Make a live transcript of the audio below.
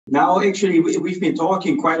Now, actually, we've been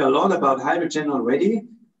talking quite a lot about hydrogen already,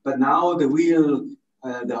 but now the real,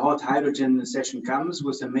 the hot hydrogen session comes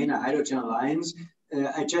with the MENA Hydrogen Alliance.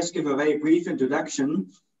 I just give a very brief introduction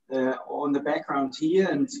on the background here,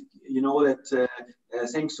 and you know that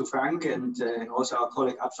thanks to Frank and also our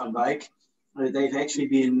colleague Ab van Wijk, they've actually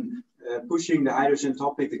been pushing the hydrogen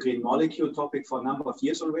topic, the green molecule topic, for a number of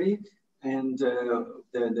years already. And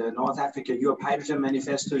the North Africa Europe Hydrogen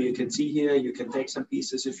Manifesto, you can see here, you can take some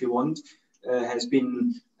pieces if you want, has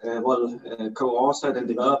been co-authored and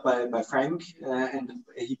developed by Frank, and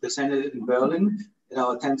he presented it in Berlin at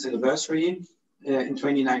our 10th anniversary in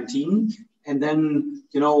 2019. And then,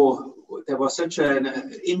 you know, there was such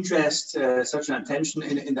an interest, such an attention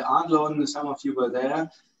in the Addleshaw, some of you were there,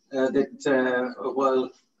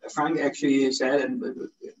 that, Frank actually said, and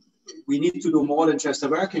we need to do more than just a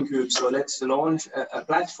working group. So let's launch a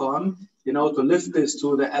platform, you know, to lift this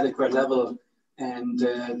to the adequate level. And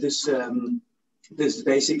this is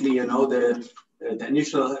basically, you know, the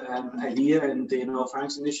initial idea, and you know,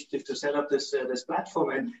 Frank's initiative to set up this platform.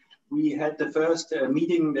 And we had the first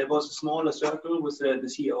meeting. There was a smaller circle with the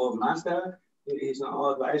CEO of Mazda. He's on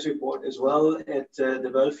our advisory board as well, at the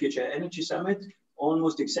World Future Energy Summit,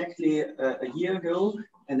 almost exactly a year ago.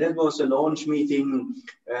 And that was a launch meeting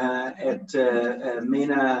at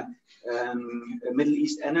MENA Middle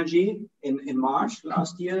East Energy in March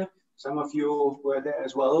last year. Some of you were there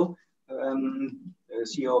as well. The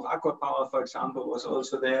CEO of Accord Power, for example, was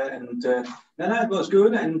also there. And it was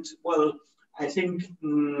good. And well, I think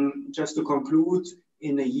just to conclude,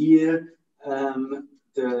 in a year,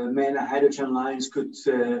 the MENA Hydrogen Alliance could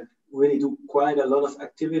really do quite a lot of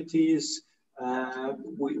activities.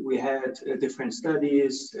 We had different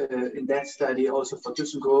studies. In that study, also for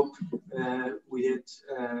ThyssenKrupp, we did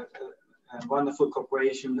a wonderful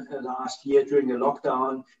cooperation last year during the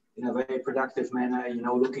lockdown in a very productive manner, you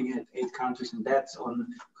know, looking at 8 countries in depth on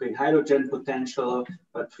green hydrogen potential,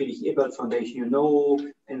 but Friedrich Ebert Foundation, you know,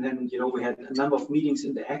 and then, you know, we had a number of meetings,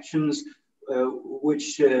 interactions,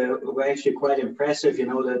 which were actually quite impressive. You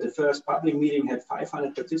know, the first public meeting had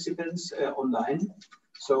 500 participants online.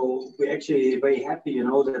 So we're actually very happy, you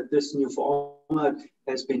know, that this new format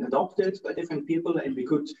has been adopted by different people, and we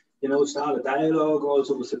could, you know, start a dialogue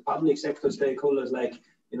also with the public sector stakeholders, like,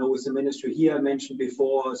 you know, with the ministry here I mentioned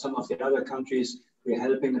before, some of the other countries we're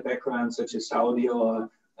helping in the background, such as Saudi or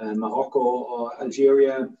Morocco or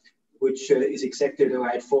Algeria, which is exactly the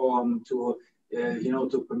right forum to, you know,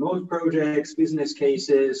 to promote projects, business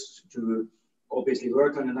cases, to obviously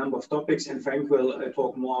work on a number of topics, and Frank will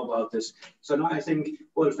talk more about this. So now I think,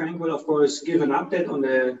 well, Frank will of course give an update on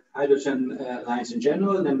the hydrogen lines in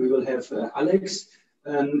general, and then we will have Alex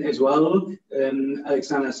as well.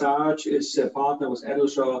 Alexander Sarac is a partner with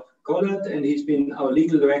Addleshaw Goddard, and he's been our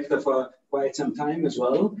legal director for quite some time as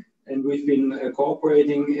well. And we've been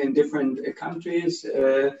cooperating in different countries.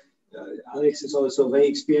 Alex is also very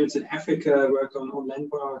experienced in Africa, worked on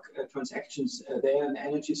landmark transactions there in the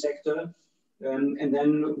energy sector. And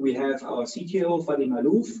then we have our CTO, Fadi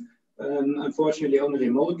Malouf, unfortunately only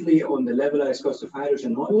remotely, on the levelized cost of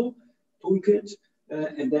hydrogen model toolkit.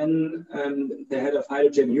 And then the head of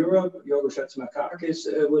Hydrogen Europe, Yorgos Chatzimarkakis,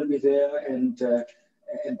 will be there, and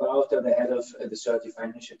Wouter, the head of the Certify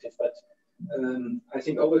initiative. But I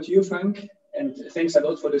think over to you, Frank, and thanks a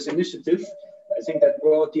lot for this initiative. I think that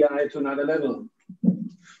brought the eye to another level.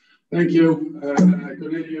 Thank you,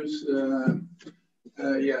 Cornelius.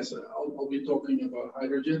 Yes, I'll be talking about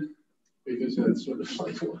hydrogen, because that's sort of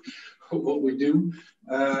like what we do.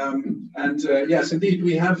 Yes, indeed,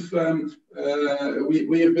 we have been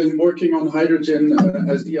working on hydrogen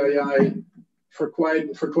as DII for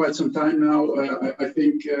quite some time now. I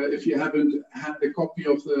think if you haven't had the copy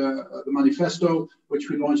of the manifesto, which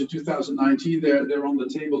we launched in 2019, they're on the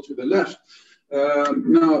table to the left.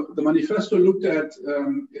 Now, the manifesto looked at,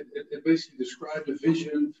 it basically described a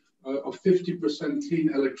vision of 50%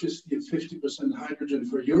 clean electricity and 50% hydrogen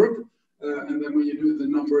for Europe. And then when you do the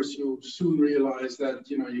numbers, you'll soon realize that,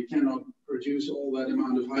 you know, you cannot produce all that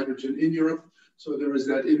amount of hydrogen in Europe. So there is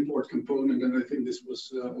that import component, and I think this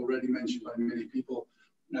was already mentioned by many people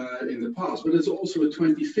in the past. But it's also a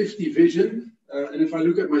 2050 vision. And if I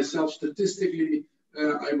look at myself statistically,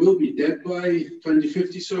 I will be dead by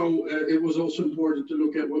 2050. So it was also important to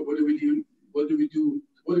look at what do we do, what do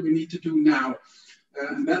we need to do now.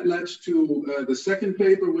 And that led to the second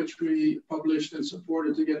paper, which we published and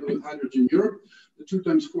supported together with Hydrogen Europe, the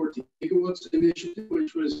 2x40 gigawatts initiative,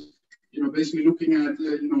 which was, you know, basically looking at,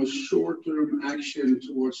 you know, short-term action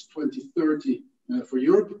towards 2030 for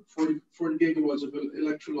Europe, 40 gigawatts of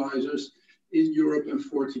electrolyzers in Europe and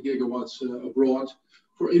 40 gigawatts abroad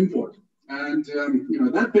for import. And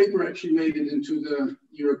that paper actually made it into the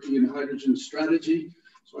European hydrogen strategy.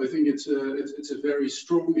 So I think it's a very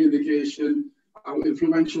strong indication how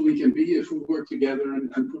influential we can be if we work together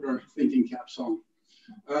and put our thinking caps on.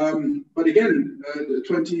 But again,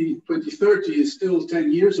 2030 is still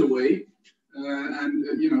 10 years away.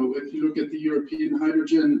 If you look at the European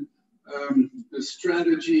hydrogen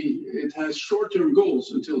strategy, it has short-term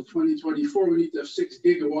goals until 2024. We need to have 6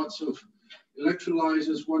 gigawatts of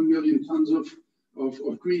electrolyzers, 1 million tons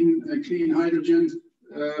of clean hydrogen.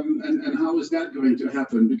 And how is that going to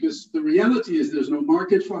happen? Because the reality is there's no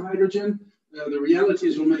market for hydrogen. The reality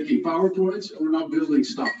is we're making PowerPoints and we're not building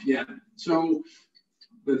stuff yet. So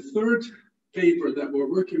the third paper that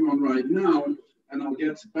we're working on right now, and I'll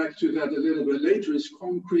get back to that a little bit later, is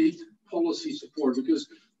concrete policy support, because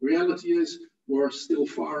the reality is we're still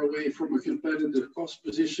far away from a competitive cost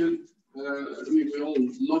position. We all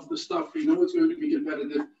love the stuff. We know it's going to be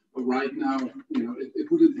competitive, but right now,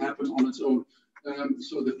 it wouldn't happen on its own.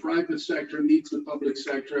 So the private sector needs the public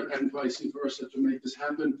sector and vice versa to make this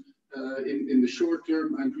happen in the short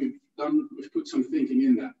term, and we've put some thinking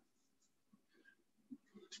in that.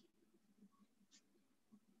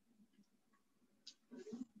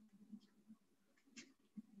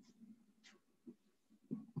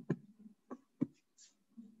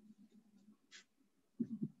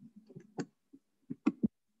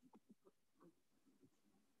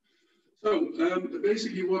 So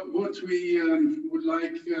basically what we would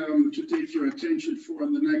like to take your attention for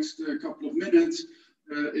in the next couple of minutes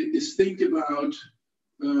is think about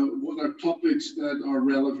what are topics that are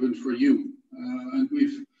relevant for you. And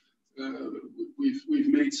we've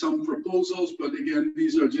made some proposals, but again,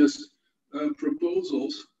 these are just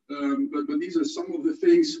proposals. But these are some of the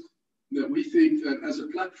things that we think that as a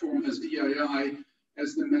platform, as DII,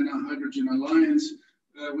 as the MENA Hydrogen Alliance,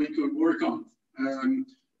 we could work on.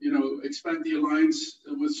 Expand the alliance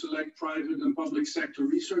with select private and public sector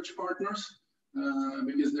research partners,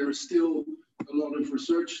 because there is still a lot of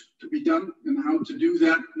research to be done, and how to do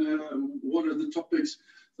that. What are the topics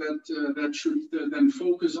that should then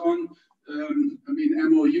focus on?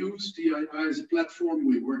 MOUs, DII is a platform.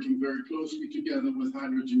 We're working very closely together with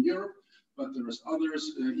Hydrogen Europe, but there is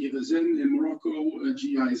others, IREZEN in Morocco,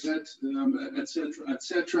 GIZ,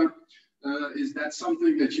 etc. Is that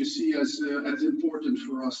something that you see as important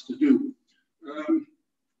for us to do?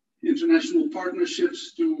 International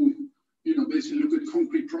partnerships to basically look at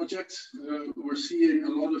concrete projects. We're seeing a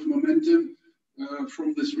lot of momentum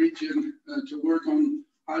from this region to work on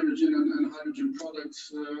hydrogen and hydrogen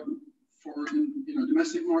products for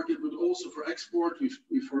domestic market, but also for export.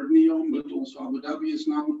 We've heard NEOM, but also Abu Dhabi is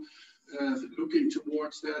now looking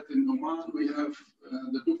towards that. In Oman, we have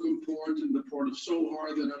the Duqm port and the port of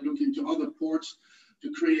Sohar that are looking to other ports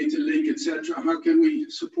to create a link, etc. How can we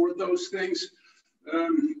support those things?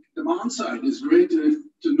 Demand side is great to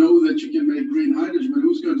know that you can make green hydrogen, but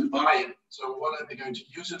who's going to buy it? So what are they going to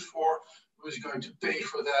use it for? Who's going to pay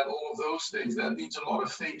for that? All of those things, that needs a lot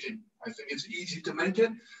of thinking. I think it's easy to make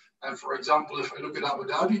it. And for example, if I look at Abu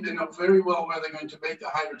Dhabi, they know very well where they're going to make the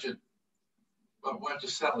hydrogen. But where to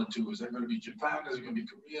sell it to? Is it going to be Japan? Is it going to be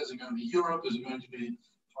Korea? Is it going to be Europe? Is it going to be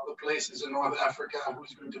other places in North Africa?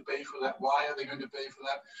 Who's going to pay for that? Why are they going to pay for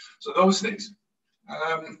that? So those things.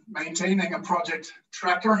 Maintaining a project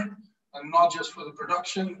tracker, and not just for the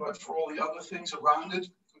production, but for all the other things around it,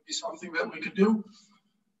 could be something that we could do.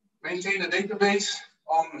 Maintain a database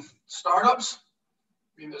on startups.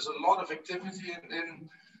 There's a lot of activity in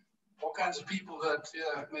all kinds of people that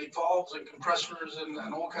make valves and compressors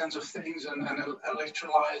and all kinds of things, and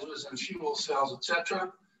electrolyzers and fuel cells,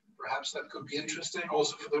 etc. Perhaps that could be interesting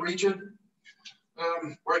also for the region.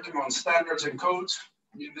 Working on standards and codes.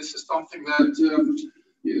 This is something that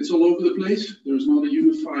it's all over the place. There's not a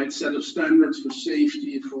unified set of standards for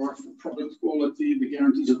safety, for product quality, the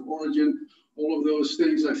guarantees of origin, all of those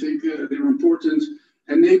things. I think they're important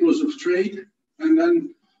enablers of trade. And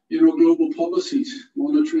then global policies,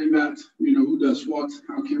 monitoring that, who does what,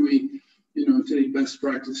 how can we, take best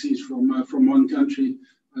practices from one country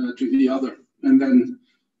to the other, and then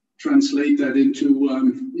translate that into,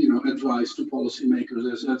 advice to policymakers.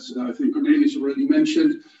 As I think Cornelius already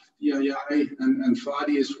mentioned, DII and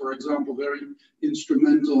FADI is, for example, very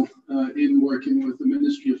instrumental in working with the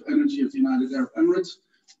Ministry of Energy of the United Arab Emirates,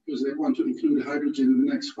 because they want to include hydrogen in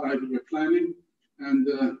the next 5-year planning. And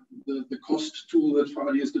the cost tool that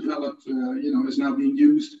FADI has developed, is now being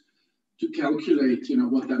used to calculate,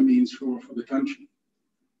 what that means for the country.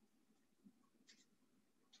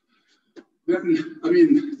 Then,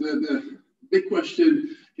 the big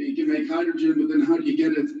question, you can make hydrogen, but then how do you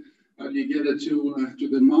get it How do you get it to the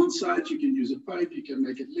demand side? You can use a pipe, you can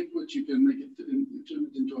make it liquid, you can make it turn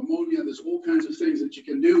it into ammonia. There's all kinds of things that you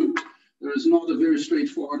can do. There is not a very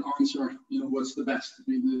straightforward answer, what's the best. I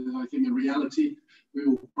mean, I think in reality, we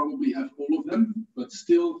will probably have all of them, but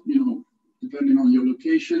still, depending on your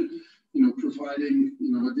location, providing,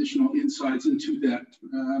 additional insights into that,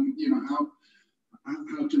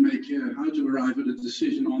 how to arrive at a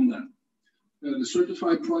decision on that. The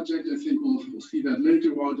certified project, I think we'll see that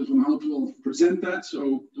later. Wouter van Hout will present that,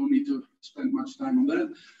 so don't need to spend much time on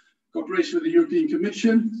that. Cooperation with the European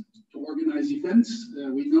Commission to organize events.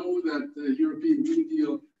 We know that the European Green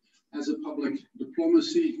Deal has a public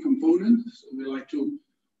diplomacy component, so we like to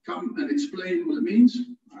come and explain what it means.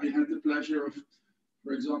 I had the pleasure of,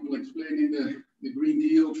 for example, explaining the Green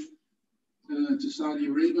Deal to Saudi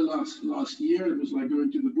Arabia last year. It was like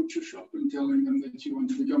going to the butcher shop and telling them that you want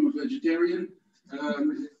to become a vegetarian.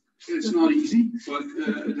 It's not easy, but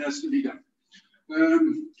it has to be done.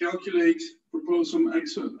 Calculate, propose some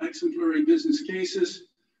exemplary business cases.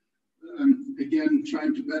 Again,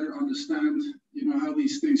 trying to better understand, how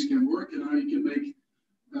these things can work and how you can make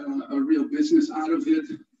a real business out of it.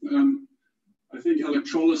 I think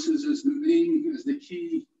electrolysis is the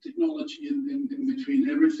key technology in between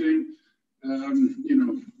everything.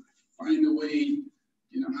 Find a way,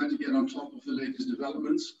 how to get on top of the latest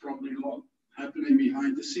developments. Probably a lot happening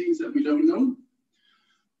behind the scenes that we don't know.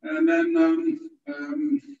 And then,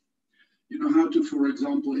 how to, for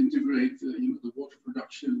example, integrate, the water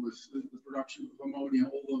production with the production of ammonia,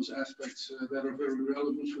 all those aspects that are very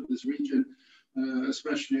relevant for this region,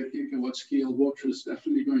 especially at gigawatt scale. Water is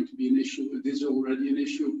definitely going to be an issue. It is already an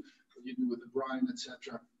issue. What do you do with the brine,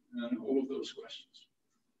 etc. All of those questions.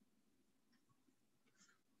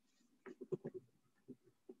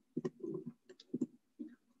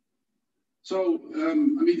 So,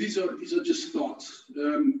 these are just thoughts.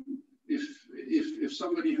 If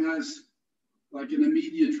somebody has like an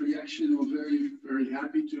immediate reaction, we're very, very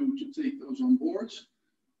happy to take those on board.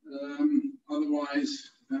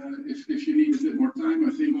 Otherwise, if you need a bit more time,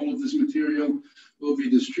 I think all of this material will be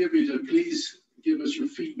distributed. Please give us your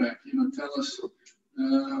feedback. Tell us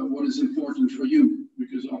what is important for you,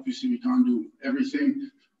 because obviously we can't do everything.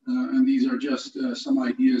 And these are just some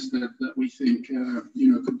ideas that we think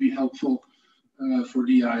could be helpful for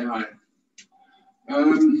DII.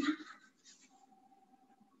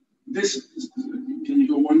 Can you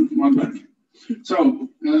go one back? So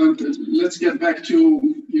let's get back to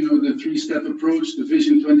the three-step approach, the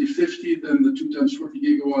Vision 2050, then the 2 times 40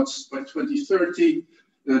 gigawatts by 2030,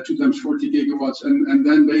 2 times 40 gigawatts, and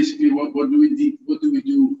then basically what do we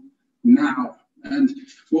do now? And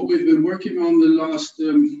what we've been working on the last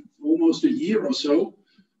almost a year or so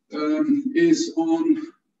is on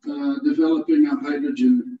developing a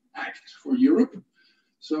hydrogen act for Europe.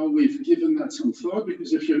 So we've given that some thought,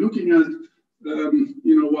 because if you're looking at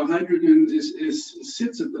where hydrogen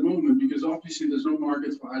sits at the moment, because obviously there's no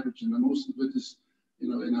market for hydrogen, and most of it is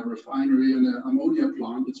in a refinery and an ammonia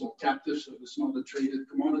plant. It's all captive, so it's not a traded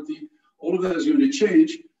commodity. All of that is going to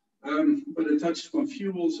change, but it touches on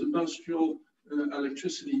fuels, industrial,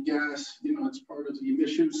 electricity, gas. It's part of the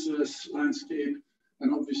emissions landscape,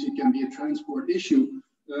 and obviously can be a transport issue.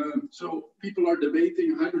 So people are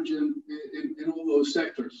debating hydrogen in all those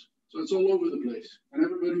sectors. So it's all over the place, and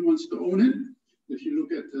everybody wants to own it. If you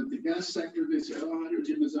look at the gas sector, they say, "Oh,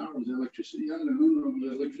 hydrogen is ours. Electricity,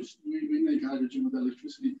 no, electricity. We make hydrogen with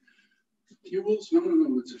electricity. Fuels, no,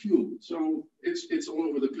 it's a fuel." So it's all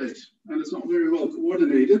over the place, and it's not very well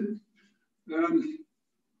coordinated. And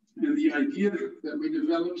the idea that we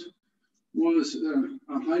developed was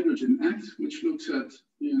a Hydrogen Act, which looks at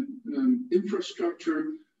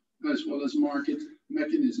infrastructure as well as market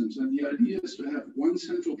mechanisms. And the idea is to have one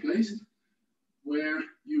central place where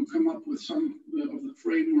you come up with some of the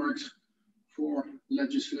frameworks for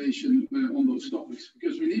legislation on those topics,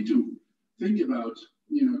 because we need to think about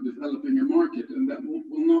developing a market, and that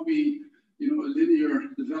will not be a linear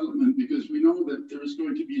development, because we know that there is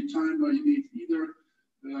going to be a time where you need either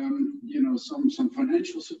some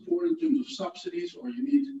financial support in terms of subsidies, or you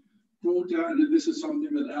need quota, and this is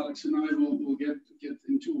something that Alex and I will get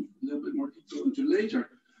into a little bit more detail into later.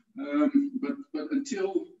 But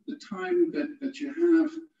until the time that you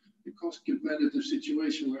have a cost competitive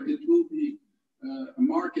situation where it will be a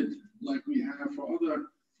market like we have for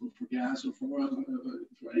gas or for oil,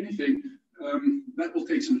 for anything, that will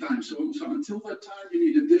take some time. So until that time, you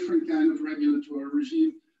need a different kind of regulatory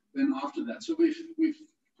regime than after that. So we've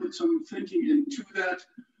put some thinking into that,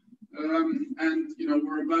 and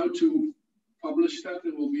we're about to publish that.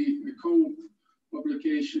 There will be a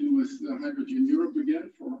co-publication with Hydrogen Europe again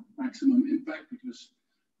for maximum impact, because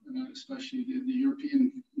especially the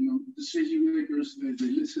European decision makers. They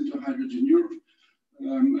listen to Hydrogen Europe.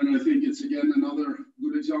 And I think it's again another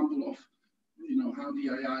good example of how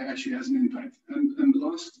DII actually has an impact. And the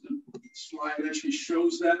last slide actually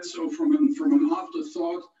shows that. So from an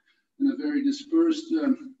afterthought and a very dispersed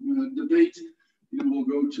debate, we'll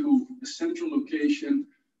go to a central location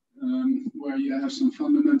where you have some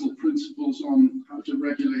fundamental principles on how to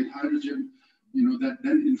regulate hydrogen. That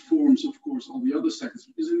then informs, of course, all the other sectors,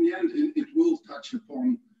 because in the end, it will touch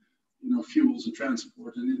upon fuels and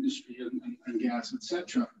transport and industry and gas,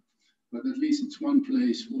 etc. But at least it's one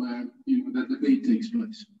place where that debate takes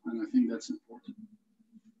place, and I think that's important.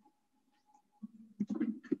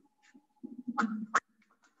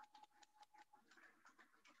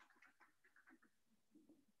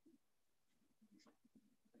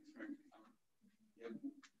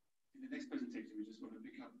 In the next presentation, we just want to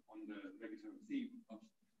pick up on the regulatory theme of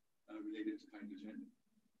related to hydrogen.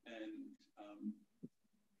 And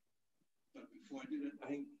but before I do that, I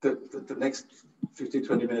think the next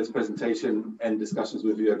 15-20 minutes presentation and discussions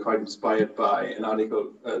with you are quite inspired by an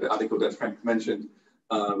article, the article that Frank mentioned,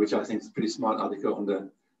 which I think is a pretty smart article on the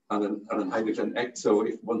Hydrogen Act. So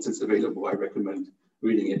once it's available, I recommend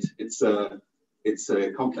reading it. It's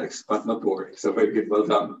complex but not boring. So very good, well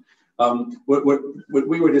done. What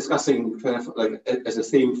we were discussing kind of like as a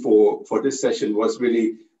theme for this session was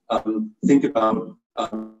really think about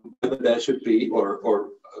whether there should be or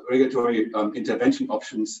regulatory intervention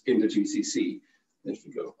options in the GCC. If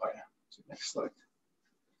we go to the next slide.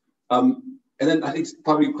 And then I think it's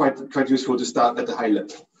probably quite useful to start at the high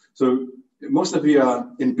level. So most of you are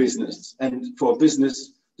in business, and for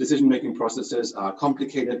business, decision-making processes are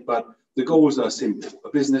complicated, but the goals are simple. A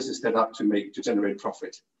business is set up to generate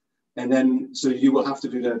profit. And then, so you will have to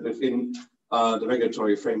do that within the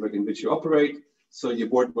regulatory framework in which you operate. So your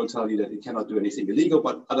board will tell you that you cannot do anything illegal,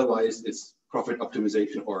 but otherwise it's profit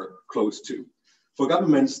optimization or close to. For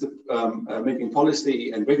governments, making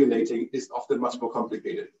policy and regulating is often much more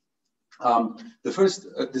complicated. The first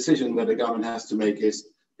decision that the government has to make is,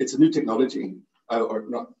 it's a new technology, or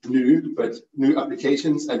not new, but new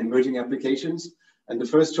applications and emerging applications. And the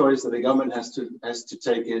first choice that the government has to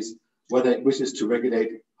take is whether it wishes to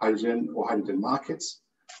regulate hydrogen or hydrogen markets,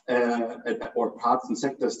 or parts and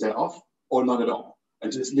sectors thereof, or not at all,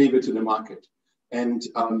 and just leave it to the market. And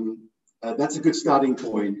that's a good starting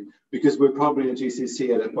point, because we're probably in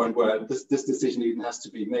GCC at a point where this decision even has to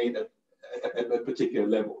be made at particular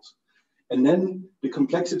levels. And then the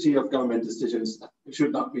complexity of government decisions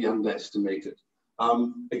should not be underestimated.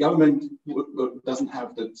 A government doesn't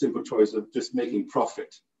have the simple choice of just making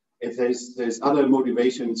profit. If there's other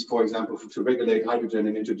motivations, for example, to regulate hydrogen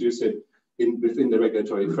and introduce it within the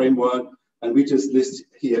regulatory framework, and we just list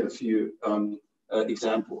here a few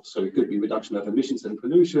examples. So it could be reduction of emissions and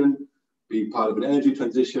pollution, being part of an energy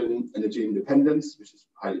transition, energy independence, which is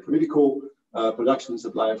highly political, production and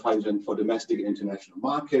supply of hydrogen for domestic and international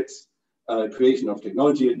markets, creation of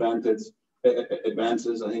technology advances.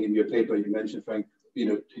 I think in your paper you mentioned, Frank,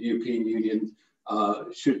 the European Union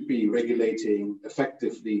should be regulating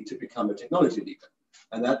effectively to become a technology leader.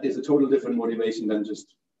 And that is a total different motivation than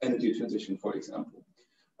just energy transition, for example.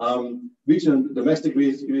 Regional domestic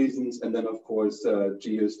reasons, and then of course,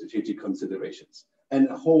 geostrategic considerations, and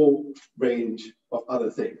a whole range of other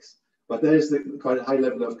things. But there is quite a high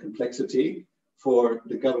level of complexity for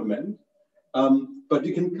the government. But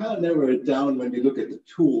you can kind of narrow it down when you look at the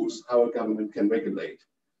tools how a government can regulate.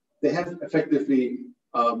 They have effectively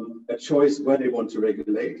a choice where they want to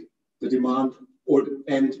regulate, the demand or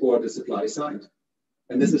the supply side.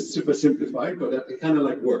 And this is super simplified, but it kind of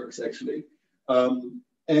like works actually.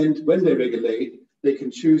 And when they regulate, they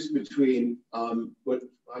can choose between what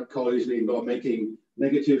I call usually involve making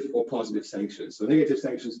negative or positive sanctions. So negative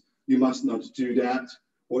sanctions, you must not do that.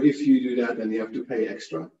 Or if you do that, then you have to pay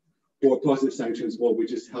extra. Or positive sanctions, well, we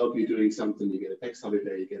just help you doing something, you get a tax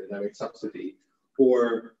holiday, you get a direct subsidy,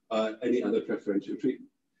 or any other preferential treatment.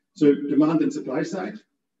 So demand and supply side,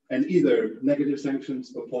 and either negative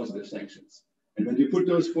sanctions or positive sanctions. And when you put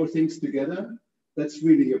those four things together, that's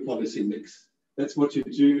really your policy mix. That's what you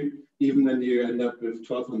do, even when you end up with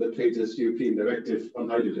 1,200 pages European directive on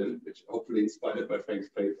hydrogen, which hopefully inspired by Frank's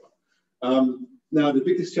paper. Now, the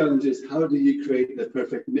biggest challenge is how do you create the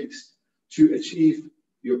perfect mix to achieve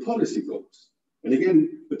your policy goals? And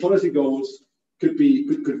again, the policy goals could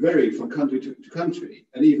vary from country to country,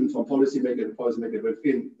 and even from policymaker to policymaker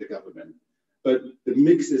within the government. But the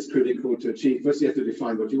mix is critical to achieve. First, you have to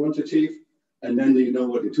define what you want to achieve, and then you know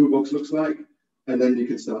what the toolbox looks like, and then you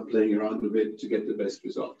can start playing around with it to get the best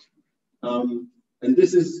result. And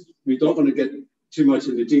this is, we don't want to get too much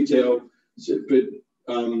into detail, but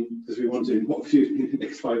because we want to involve you in the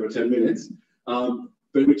next 5 or 10 minutes.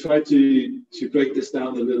 But we try to break this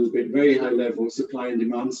down a little bit, very high level, supply and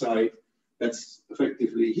demand side. That's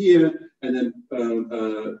effectively here, and then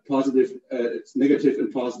positive, it's negative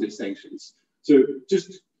and positive sanctions. So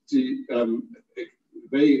just to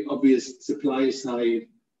very obvious supply side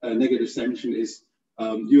negative sanction is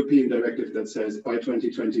European directive that says by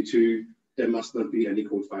 2022 there must not be any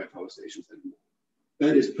coal-fired power stations anymore.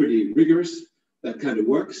 That is pretty rigorous. That kind of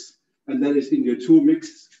works, and that is in your tool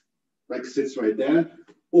mix, like sits right there.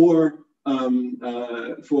 Or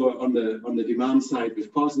for on the demand side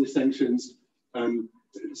with positive sanctions,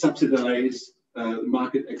 subsidize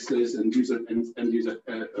market access and user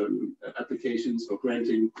applications or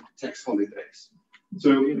granting tax holidays.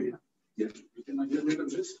 So, yeah. Can I get rid of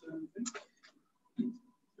this?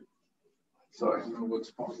 Sorry. I don't know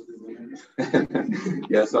what's positive.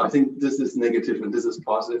 Yeah, so I think this is negative and this is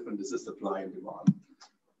positive and this is supply and demand.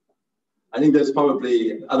 I think there's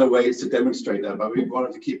probably other ways to demonstrate that, but we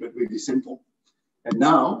wanted to keep it really simple. And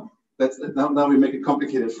now, now we make it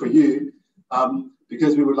complicated for you,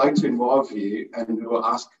 because we would like to involve you and we will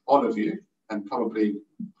ask all of you, and probably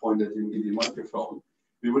point at the microphone.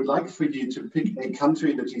 We would like for you to pick a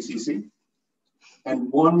country in the GCC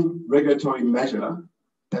and one regulatory measure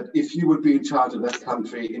that if you would be in charge of that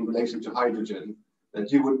country in relation to hydrogen,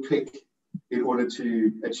 that you would pick in order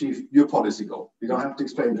to achieve your policy goal. You don't have to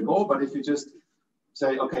explain the goal, but if you just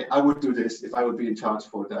say, okay, I would do this if I would be in charge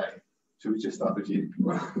for a day. Should we just start with you?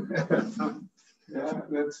 Yeah,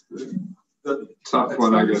 that's the tough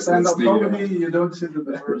one, I guess. Stand up comedy, you don't sit in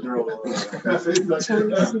the first row.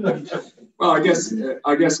 Well,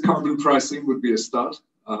 I guess carbon pricing would be a start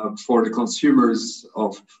for the consumers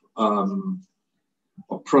of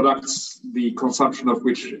products, the consumption of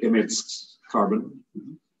which emits carbon.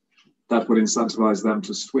 That would incentivize them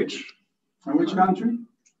to switch. And which country?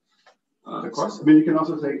 Across? I mean, you can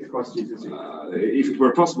also say across GCC. If it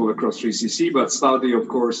were possible across GCC, but Saudi, of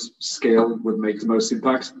course, scale would make the most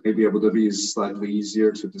impact. Maybe Abu Dhabi is slightly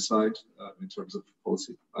easier to decide in terms of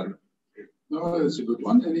policy. I don't know. No, that's a good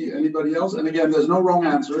one. Anybody else? And again, there's no wrong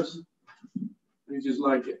answers. We just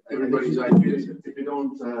like everybody's ideas. If you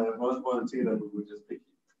don't volunteer, then we would just pick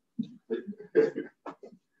you.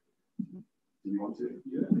 You want to?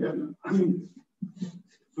 Yeah. I mean,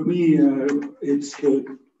 for me, it's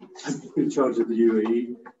I'm in charge of the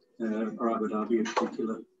UAE or Abu Dhabi in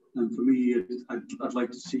particular, and for me, I'd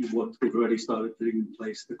like to see what they've already started putting in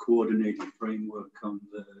place, the coordinated framework on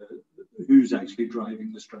who's actually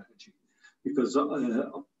driving the strategy, because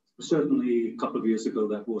certainly a couple of years ago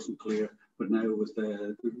that wasn't clear, but now with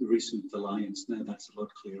the recent alliance, now that's a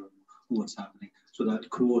lot clearer on what's happening. So that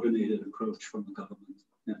coordinated approach from the government.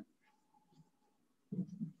 Yeah.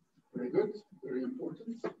 Very good. Very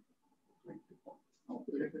important.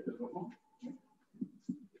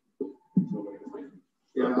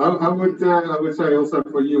 Yeah, I would say also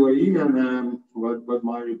for UAE, and what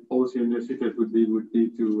my policy initiative would be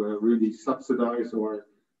to really subsidize or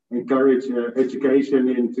encourage education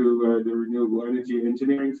into the renewable energy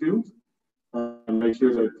engineering field, and make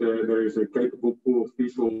sure that there is a capable pool of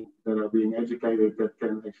people that are being educated that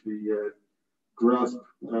can actually grasp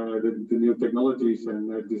the new technologies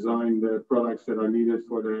and design the products that are needed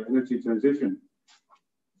for the energy transition.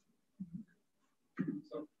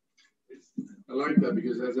 I like that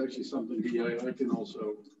because that's actually something I can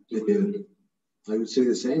also do. I would say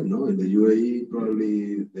the same, no? In the UAE,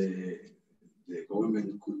 probably the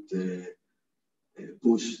government could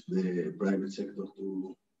push the private sector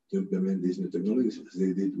to implement these new technologies, as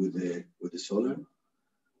they did with the solar,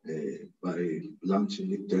 by launching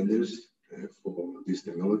new tenders for this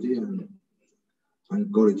technology and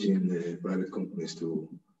encouraging the private companies to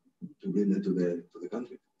bring it to the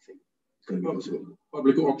country. I think it's going to be possible.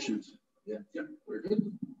 Public auctions. Yeah. Yeah, very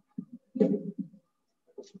good.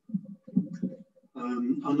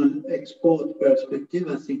 On an export perspective,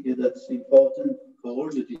 I think that's important for all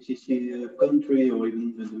the GCC country or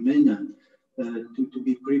even the MENA to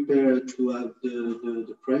be prepared to have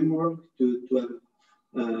the framework, to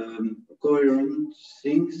have coherent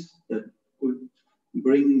things that could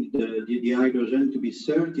bring the hydrogen to be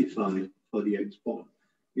certified for the export.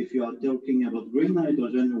 If you are talking about green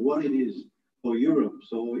hydrogen, what it is for Europe.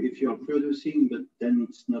 So if you are producing, but then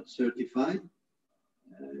it's not certified,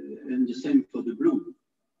 and the same for the blue.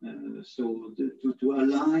 So to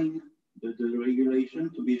align the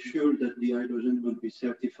regulation to be sure that the hydrogen will be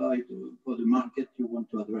certified for the market you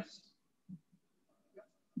want to address.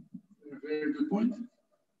 Very good point.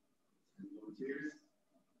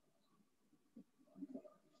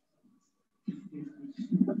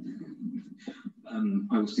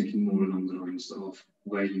 I was thinking more along the lines of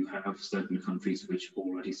where you have certain countries which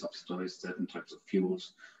already subsidize certain types of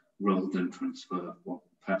fuels, rather than transfer, or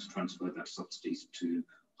perhaps transfer that subsidies to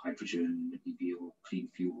hydrogen, EV, or clean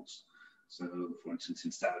fuels. So, for instance,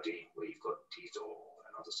 in Saudi, where you've got diesel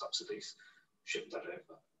and other subsidies, ship that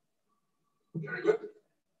over. Very good.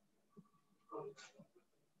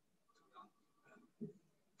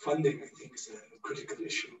 Funding, I think, is a critical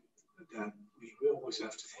issue that we always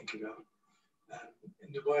have to think about. In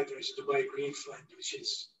Dubai, there is a Dubai Green Fund, which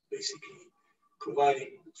is basically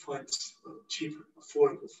providing funds, cheap,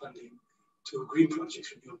 affordable funding to green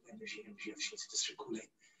projects, renewable energy efficiency, district cooling.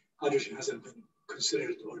 Hydrogen hasn't been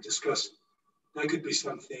considered or discussed. That could be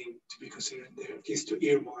something to be considered there, at least to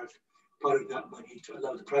earmark part of that money to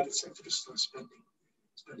allow the private sector to start spending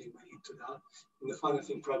money into that. And the final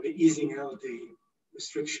thing, probably easing out the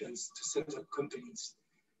restrictions to set up companies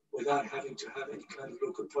without having to have any kind of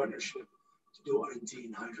local partnership to do R&D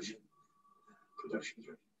in hydrogen production.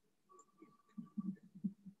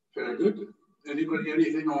 Very good. Anybody,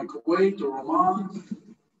 anything on Kuwait or Oman,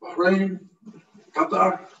 Bahrain,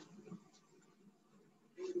 Qatar?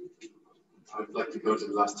 I'd like to go to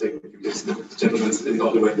the last table because the gentlemen sitting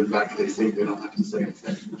all the way in the back, they think they don't have to say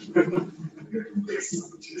anything.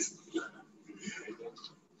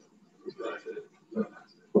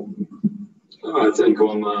 I think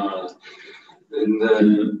in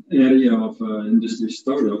the area of industry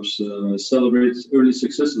startups, celebrate early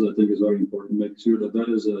successes, I think is very important. Make sure that that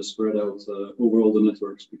is spread out over all the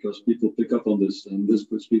networks, because people pick up on this and this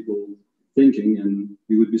puts people thinking, and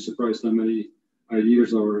you would be surprised how many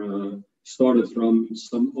ideas are started from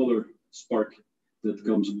some other spark that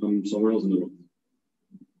comes from somewhere else in the world.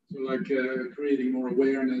 So like creating more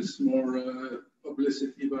awareness, more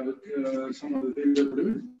publicity about some of the things that we're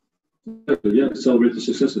doing? Yeah, celebrate the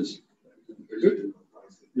successes. Very good.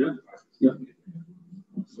 Yeah, yeah.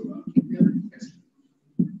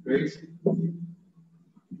 Great.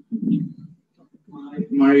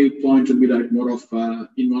 My point would be like more of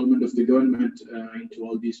involvement of the government into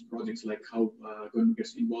all these projects, like how government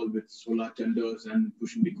gets involved with solar tenders and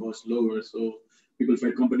pushing the cost lower. So people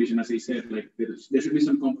fight competition, as I said, like there should be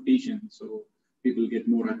some competition, so people get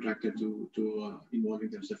more attracted to involving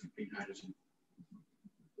themselves in hydrogen.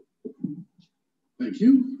 Thank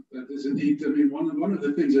you. That is indeed, I mean, one of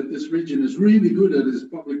the things that this region is really good at is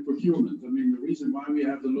public procurement. I mean, the reason why we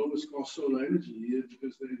have the lowest cost solar energy is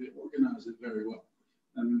because they organize it very well.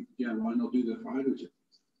 And yeah, why not do that for hydrogen?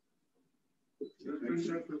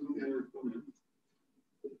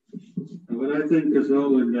 And what I think as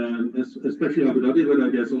well, and especially Abu Dhabi, but I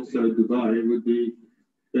guess also Dubai, would be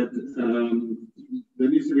that there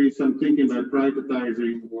needs to be some thinking about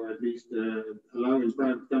privatizing, or at least allowing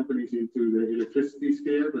private companies into the electricity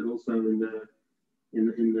sphere, but also in the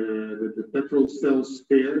petrol cell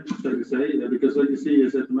sphere, so to say. Because what you see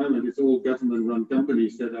is at the moment it's all government-run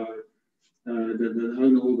companies that are that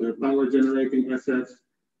own all the power generating assets,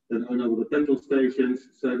 that own all the petrol stations.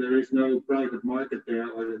 So there is no private market there,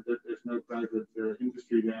 or there's no private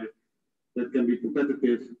industry there that can be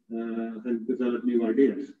competitive and develop new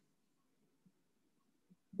ideas.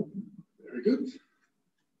 Very good.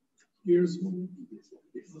 Here's one.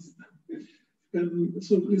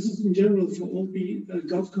 So this is in general for all the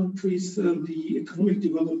Gulf countries. The economic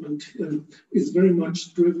development is very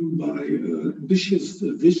much driven by ambitious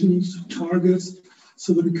visions, targets.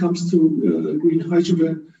 So when it comes to green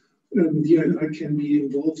hydrogen, the II can be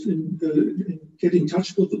involved in getting in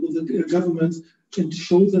touch with the governments and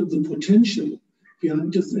show them the potential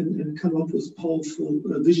behind this, and come up with powerful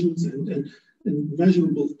visions and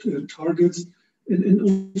measurable targets, and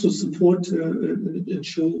also support and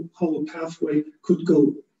show how a pathway could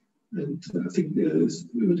go. And I think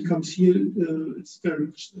when it comes here, it's very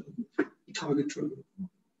much target driven.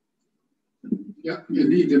 Yeah,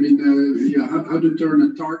 indeed. I mean, yeah, how to turn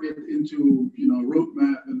a target into, you know,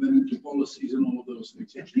 roadmap and then into policies and all of those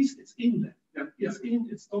things. At least it's in there. Yeah. It's in,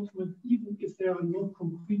 it's documented, even if there are no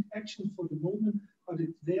concrete actions for the moment, but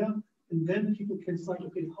it's there, and then people can start,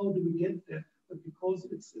 okay, how do we get there? But because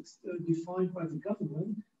it's defined by the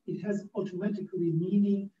government, it has automatically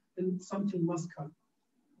meaning, and something must come.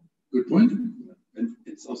 Good point. And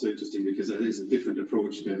it's also interesting because there is a different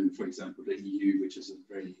approach than, for example, the EU, which is a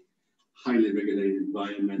very highly regulated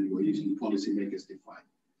environment where usually policymakers define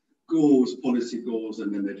goals, policy goals,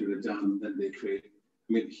 and then they drill it down, and then they create,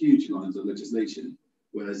 I mean, huge lines of legislation.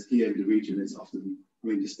 Whereas here in the region, it's often, I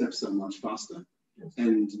mean, the steps are much faster. Yes.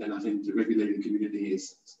 And I think the regulating community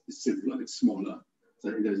is simpler, it's smaller. So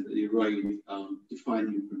I think you're right,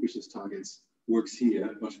 defining ambitious targets works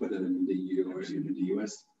here much better than in the EU or even in the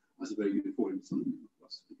US. That's a very good point. Something for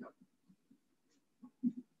us to pick up.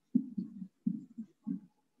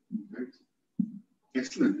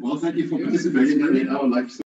 Excellent. Well, thank you for participating in our live